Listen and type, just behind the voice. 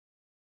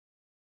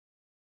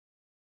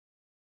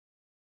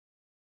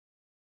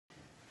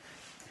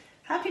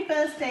Happy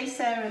birthday,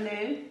 Sarah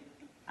Lou.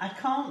 I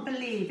can't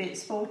believe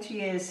it's 40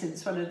 years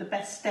since one of the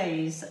best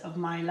days of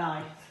my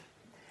life.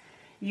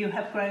 You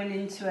have grown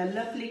into a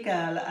lovely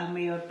girl and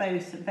we are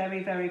both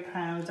very, very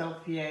proud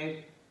of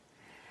you.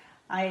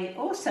 I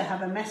also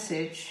have a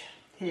message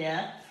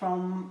here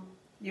from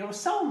your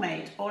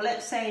soulmate, or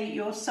let's say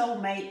your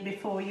soulmate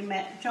before you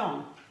met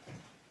John.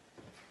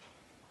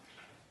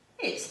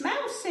 It's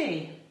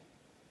Mousy.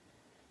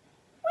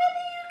 When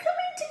are you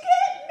coming to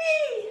get me?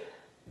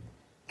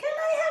 Can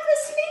I have a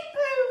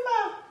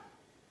sleepover?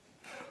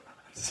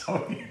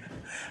 Sorry.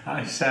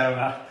 Hi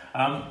Sarah.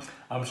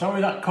 I'm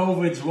sorry that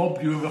COVID's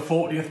robbed you of a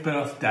 40th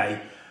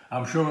birthday.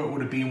 I'm sure it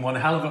would have been one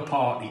hell of a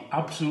party.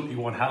 Absolutely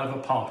one hell of a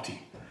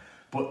party.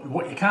 But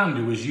what you can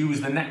do is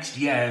use the next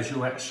year as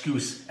your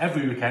excuse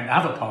every weekend to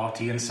have a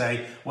party and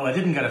say, well, I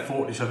didn't get a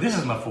 40th, so this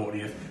is my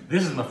 40th,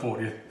 this is my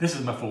 40th, this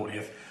is my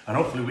 40th, and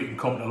hopefully we can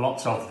come to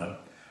lots of them.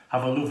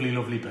 Have a lovely,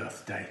 lovely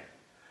birthday.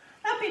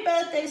 Happy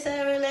birthday,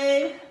 Sarah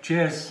Lou.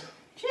 Cheers.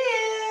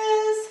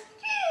 Cheers.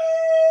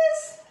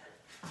 Cheers.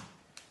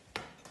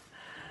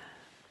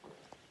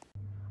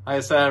 Hi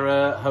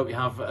Sarah, hope you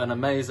have an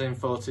amazing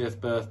 40th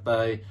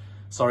birthday.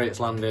 Sorry it's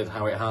landed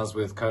how it has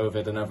with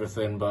COVID and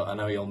everything, but I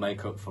know you'll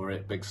make up for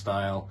it big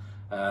style.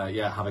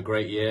 Yeah, have a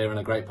great year and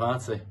a great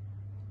party.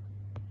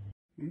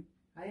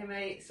 Hiya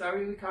mate,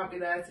 sorry we can't be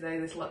there today.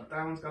 This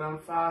lockdown's gone on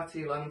far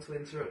too long to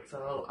interrupt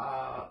all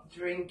our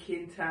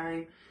drinking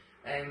time.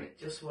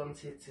 Just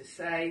wanted to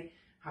say,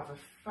 have a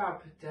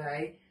fab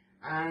day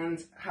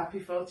and happy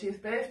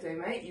 40th birthday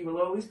mate. You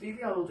will always be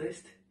the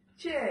oldest.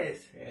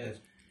 Cheers. Cheers.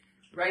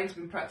 Ryan's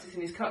been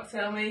practising his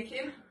cocktail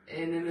making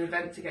in an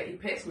event to get you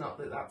pissed, not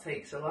that that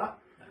takes a lot.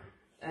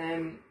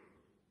 Well,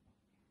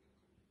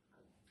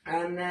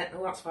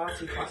 that's far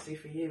too classy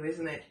for you,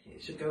 isn't it?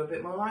 It should go a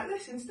bit more like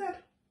this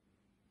instead.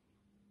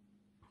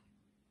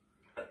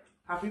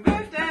 Happy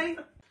birthday!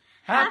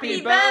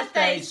 Happy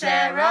birthday,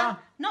 Sarah!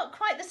 Not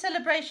quite the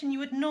celebration you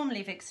would normally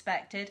have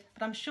expected,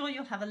 but I'm sure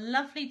you'll have a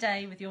lovely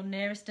day with your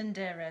nearest and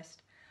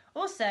dearest.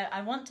 Also,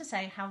 I want to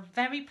say how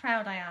very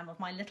proud I am of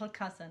my little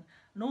cousin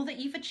and all that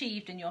you've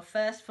achieved in your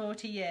first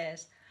 40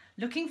 years.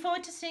 Looking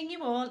forward to seeing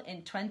you all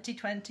in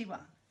 2021.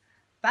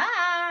 Bye!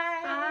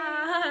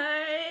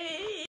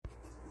 Bye!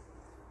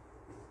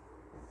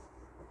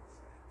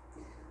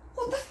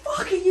 What the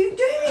fuck are you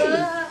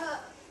doing?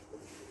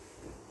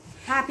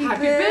 Happy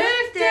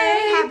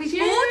birthday! Happy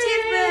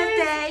 40th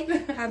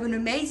birthday! Have an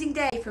amazing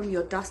day from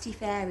your dusty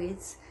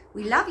fairies.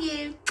 We love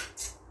you.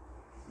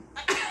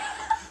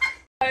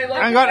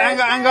 Hang on.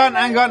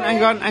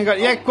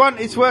 Yeah, go on,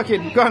 it's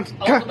working. Go on.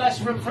 All the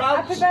best from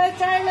France. Happy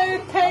birthday,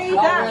 Lucy,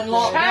 that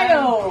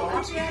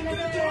child.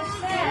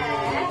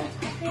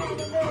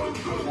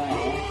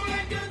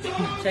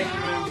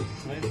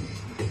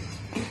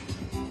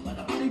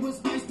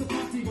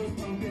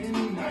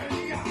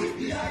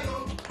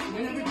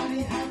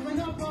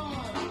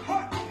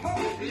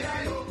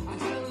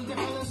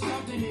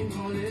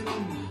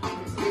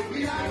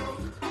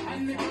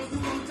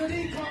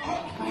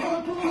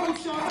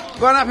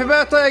 Go on, happy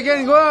birthday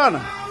again, go on.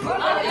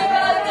 Happy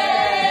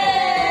birthday!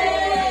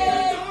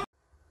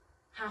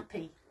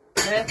 Happy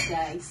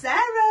birthday,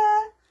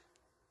 Sarah.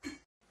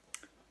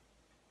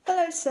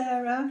 Hello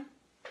Sarah,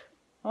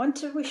 I want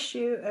to wish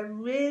you a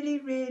really,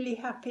 really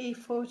happy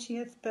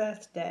 40th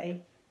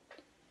birthday.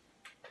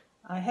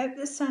 I hope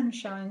the sun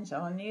shines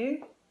on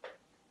you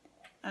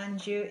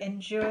and you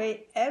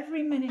enjoy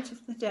every minute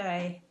of the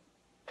day.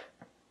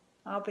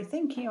 I'll be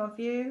thinking of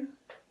you.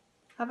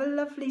 Have a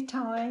lovely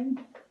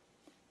time.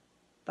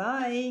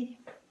 Bye.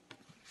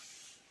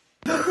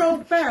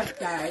 Happy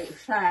birthday,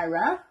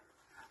 Sarah,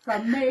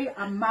 from me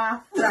and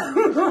my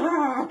friends.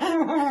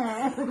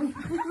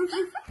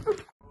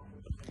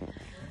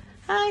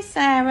 Hi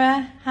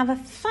Sarah, have a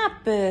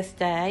fab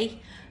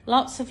birthday.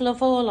 Lots of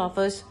love, all of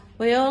us.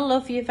 We all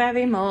love you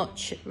very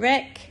much.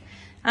 Rick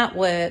at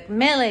work,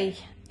 Millie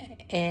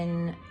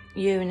in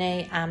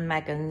uni and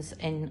Megan's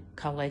in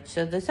college.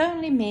 So there's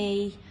only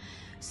me.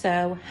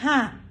 So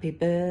happy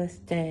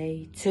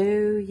birthday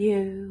to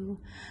you.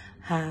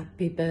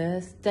 Happy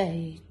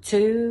birthday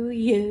to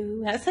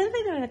you. That's a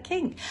bit of a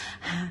kink.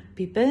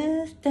 Happy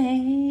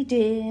birthday,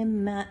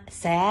 dear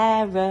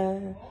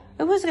Sarah.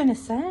 I was going to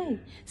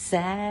say,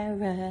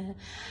 Sarah.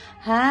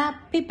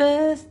 Happy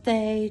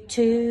birthday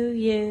to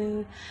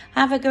you.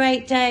 Have a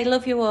great day.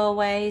 Love you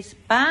always.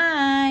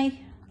 Bye.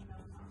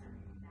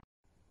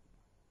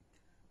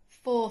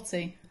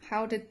 40.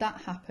 How did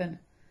that happen?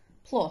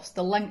 Plus,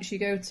 the lengths you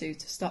go to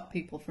stop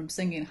people from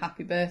singing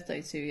happy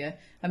birthday to you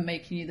and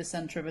making you the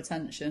centre of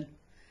attention.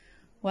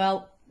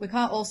 Well, we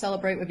can't all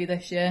celebrate with you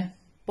this year,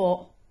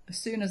 but as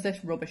soon as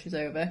this rubbish is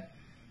over,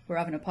 we're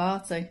having a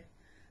party.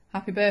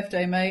 Happy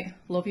birthday, mate.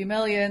 Love you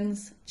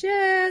millions.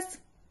 Cheers!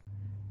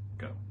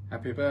 Go.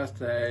 Happy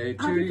birthday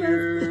to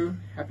you.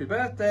 Happy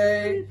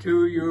birthday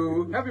to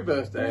you. Happy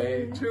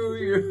birthday to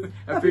you.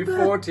 Happy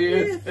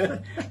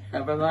 40th.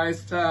 Have a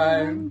nice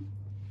time.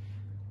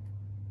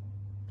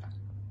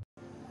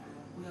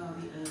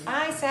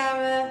 Hi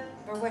Sarah,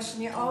 we're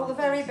wishing you all the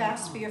very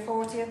best for your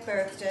 40th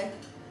birthday.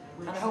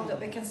 and I hope that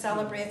we can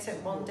celebrate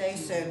it one day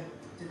soon.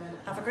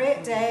 Have a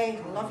great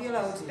day. Love you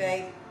loads,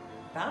 babe.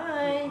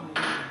 Bye.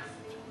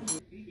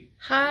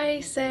 Hi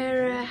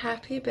Sarah,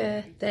 happy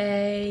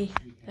birthday.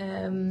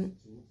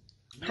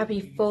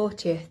 Happy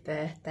 40th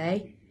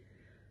birthday.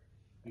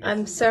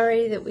 I'm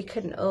sorry that we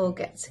couldn't all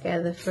get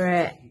together for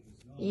it.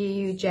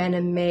 You, Jen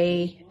and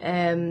me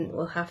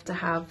will have to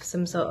have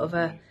some sort of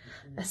a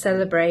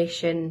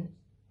celebration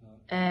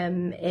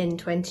in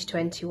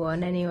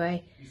 2021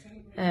 anyway.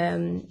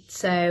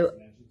 So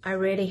I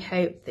really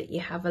hope that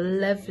you have a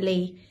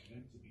lovely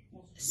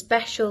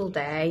special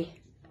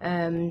day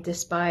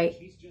despite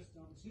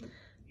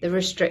the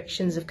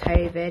restrictions of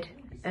COVID.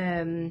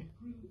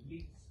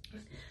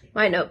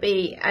 Might not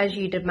be as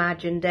you'd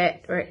imagined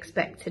it or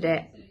expected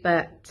it,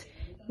 but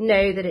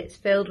know that it's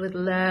filled with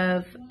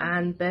love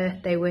and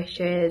birthday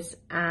wishes,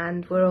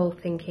 and we're all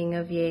thinking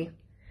of you.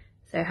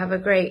 So have a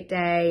great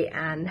day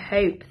and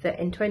hope that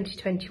in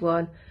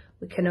 2021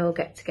 we can all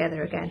get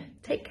together again.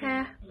 Take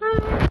care.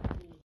 Bye.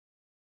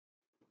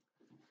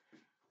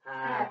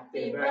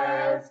 Happy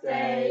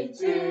birthday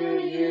to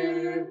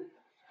you.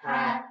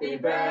 Happy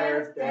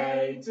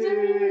birthday to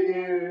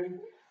you.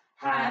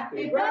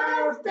 Happy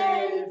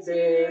birthday,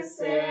 dear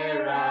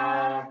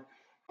Sarah.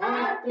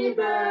 Happy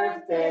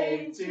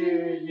birthday to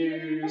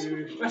you.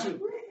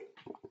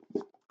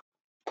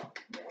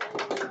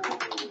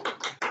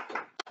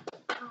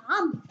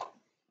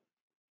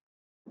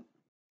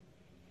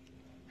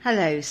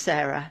 Hello,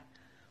 Sarah.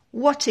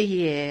 What a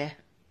year.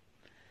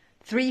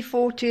 3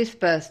 40th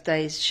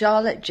birthdays,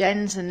 Charlotte,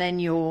 Jen's and then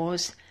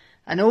yours,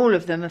 and all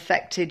of them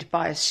affected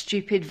by a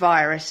stupid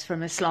virus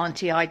from a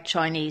slanty-eyed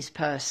Chinese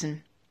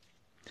person.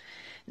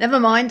 Never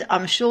mind,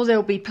 I'm sure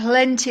there'll be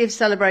plenty of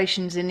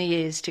celebrations in the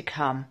years to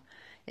come.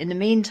 In the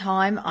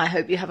meantime, I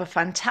hope you have a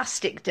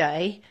fantastic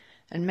day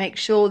and make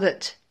sure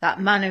that that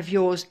man of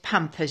yours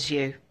pampers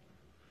you.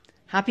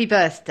 Happy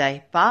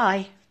birthday.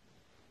 Bye.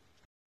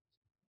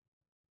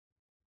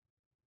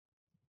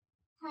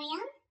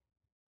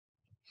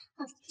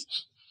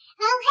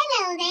 Oh,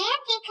 hello there,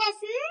 dear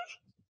cousin.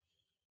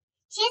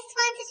 Just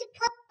wanted to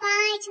pop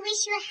by to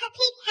wish you a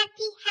happy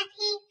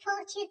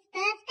 40th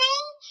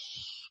birthday.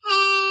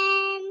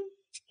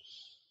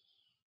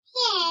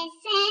 Yes,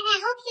 I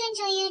hope you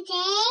enjoy your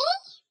day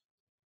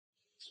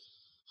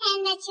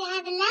and that you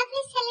have a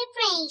lovely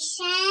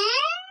celebration.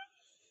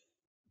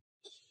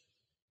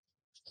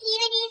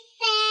 Even if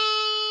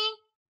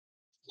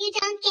you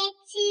don't get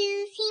to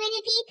see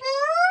many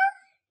people.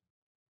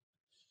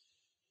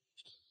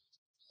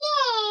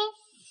 Yes,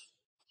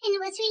 and it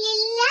was really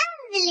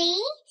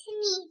lovely to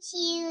meet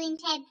you in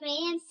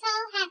February. I'm so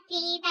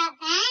happy about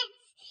that.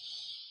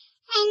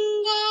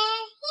 And,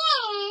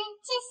 yeah,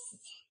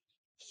 just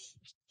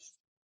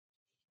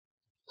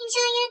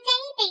enjoy your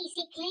day,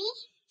 basically.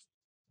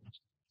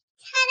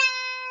 Ta-da!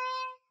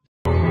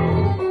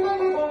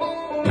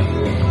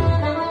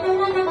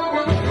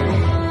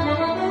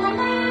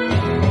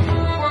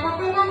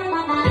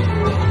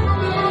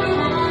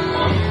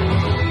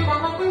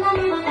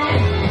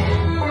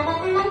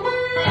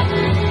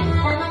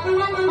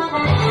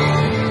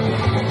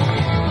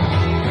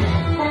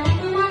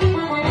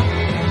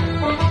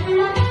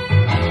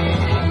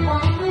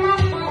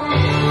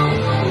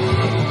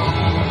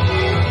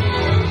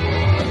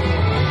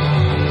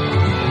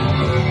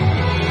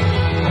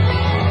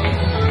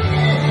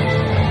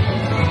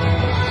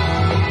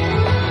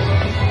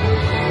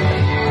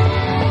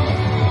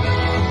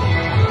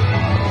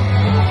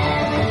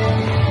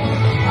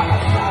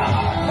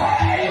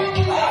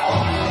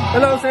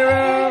 Hello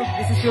Sarah,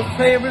 this is your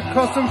favorite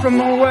cousin from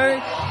Norway.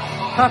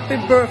 Happy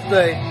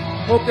birthday.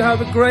 Hope you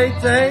have a great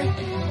day.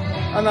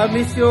 And I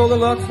miss you all a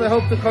lot, so I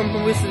hope to come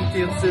and visit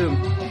you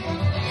soon.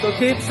 So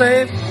keep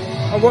safe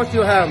and wash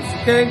your hands,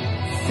 okay?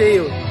 See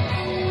you.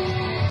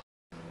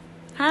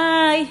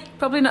 Hi,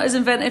 probably not as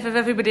inventive as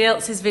everybody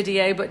else's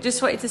video, but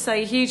just wanted to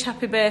say a huge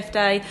happy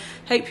birthday.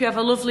 Hope you have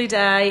a lovely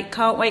day.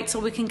 Can't wait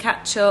till we can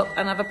catch up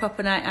and have a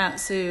proper night out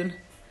soon.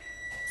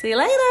 See you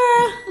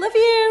later. Love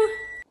you.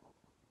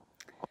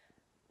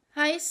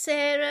 Hi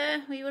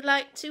Sarah, we would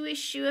like to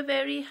wish you a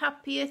very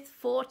happiest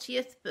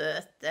 40th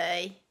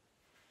birthday.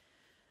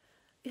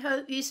 We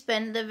hope you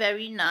spend a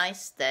very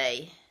nice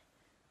day.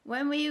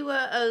 When we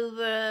were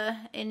over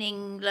in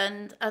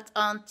England at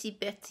Auntie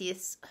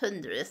Betty's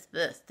 100th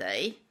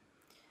birthday,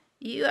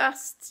 you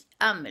asked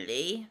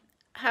Amelie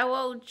how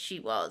old she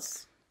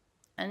was,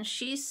 and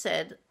she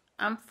said,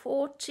 I'm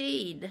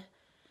 14.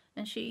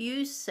 And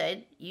you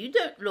said, you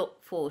don't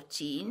look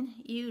 14,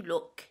 you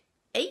look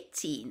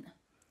 18.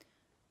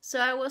 So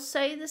I will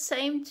say the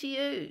same to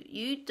you.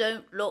 You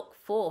don't look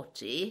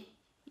 40,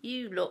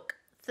 you look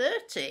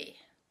 30.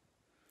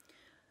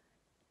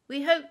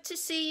 We hope to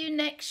see you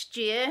next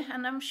year,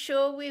 and I'm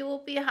sure we will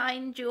be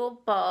behind your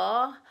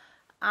bar,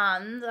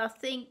 and I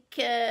think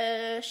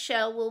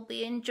Shell will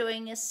be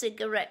enjoying a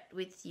cigarette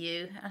with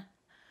you.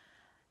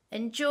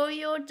 Enjoy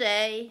your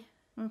day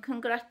and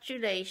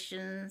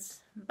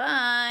congratulations.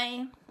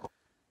 Bye.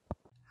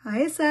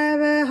 Hi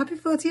Sarah, happy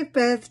 40th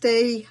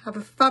birthday. Have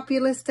a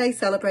fabulous day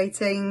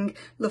celebrating.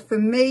 Love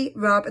from me,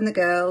 Rob and the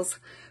girls.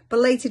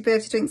 Belated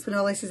birthday drinks when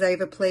all this is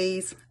over,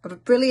 please. Have a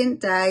brilliant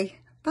day.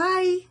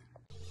 Bye.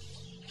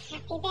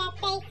 Happy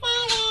birthday,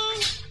 Sarah.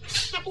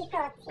 Happy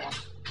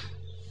 40th.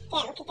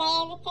 Don't look a day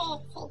over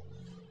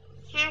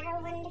 30. Have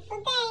a wonderful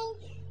day.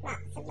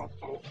 Lots of love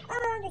from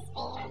all the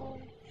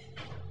spirits.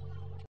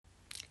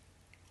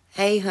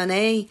 Hey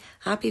honey,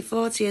 happy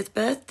 40th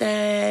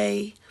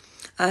birthday.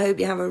 I hope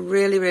you have a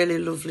really, really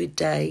lovely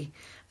day.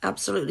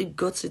 Absolutely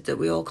gutted that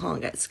we all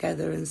can't get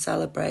together and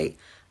celebrate,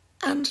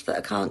 and that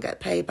I can't get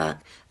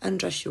payback and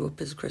dress you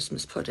up as a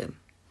Christmas pudding.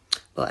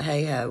 But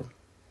hey ho.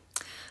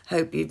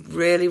 Hope you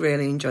really,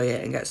 really enjoy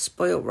it and get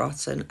spoilt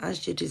rotten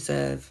as you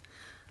deserve.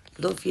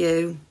 Love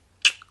you.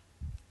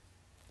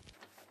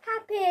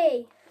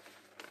 Happy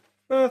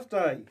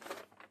birthday,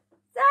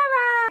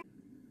 Sarah!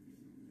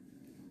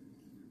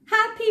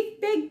 Happy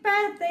big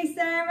birthday,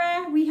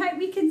 Sarah. We hope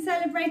we can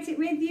celebrate it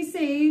with you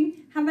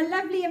soon. Have a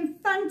lovely and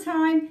fun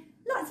time.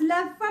 Lots of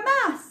love from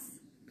us.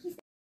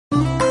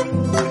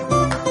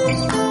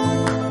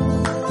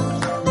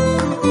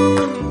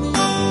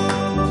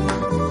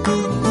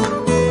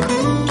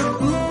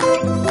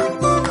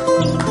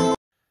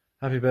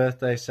 Happy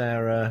birthday,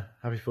 Sarah.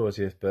 Happy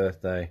 40th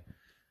birthday.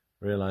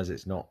 Realise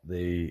it's not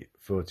the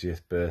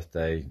 40th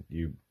birthday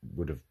you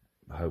would have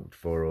hoped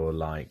for or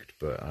liked,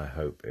 but I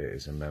hope it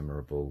is a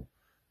memorable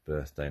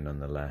birthday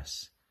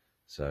nonetheless.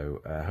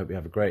 So I hope you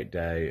have a great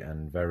day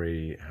and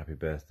very happy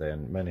birthday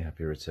and many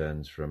happy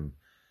returns from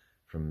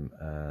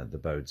the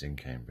Bodes in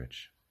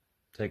Cambridge.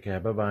 Take care.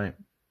 Bye-bye.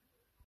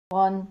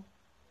 1,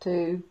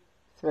 2,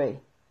 3.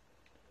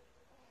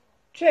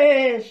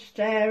 Cheers,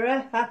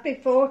 Sarah. Happy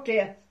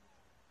 40th.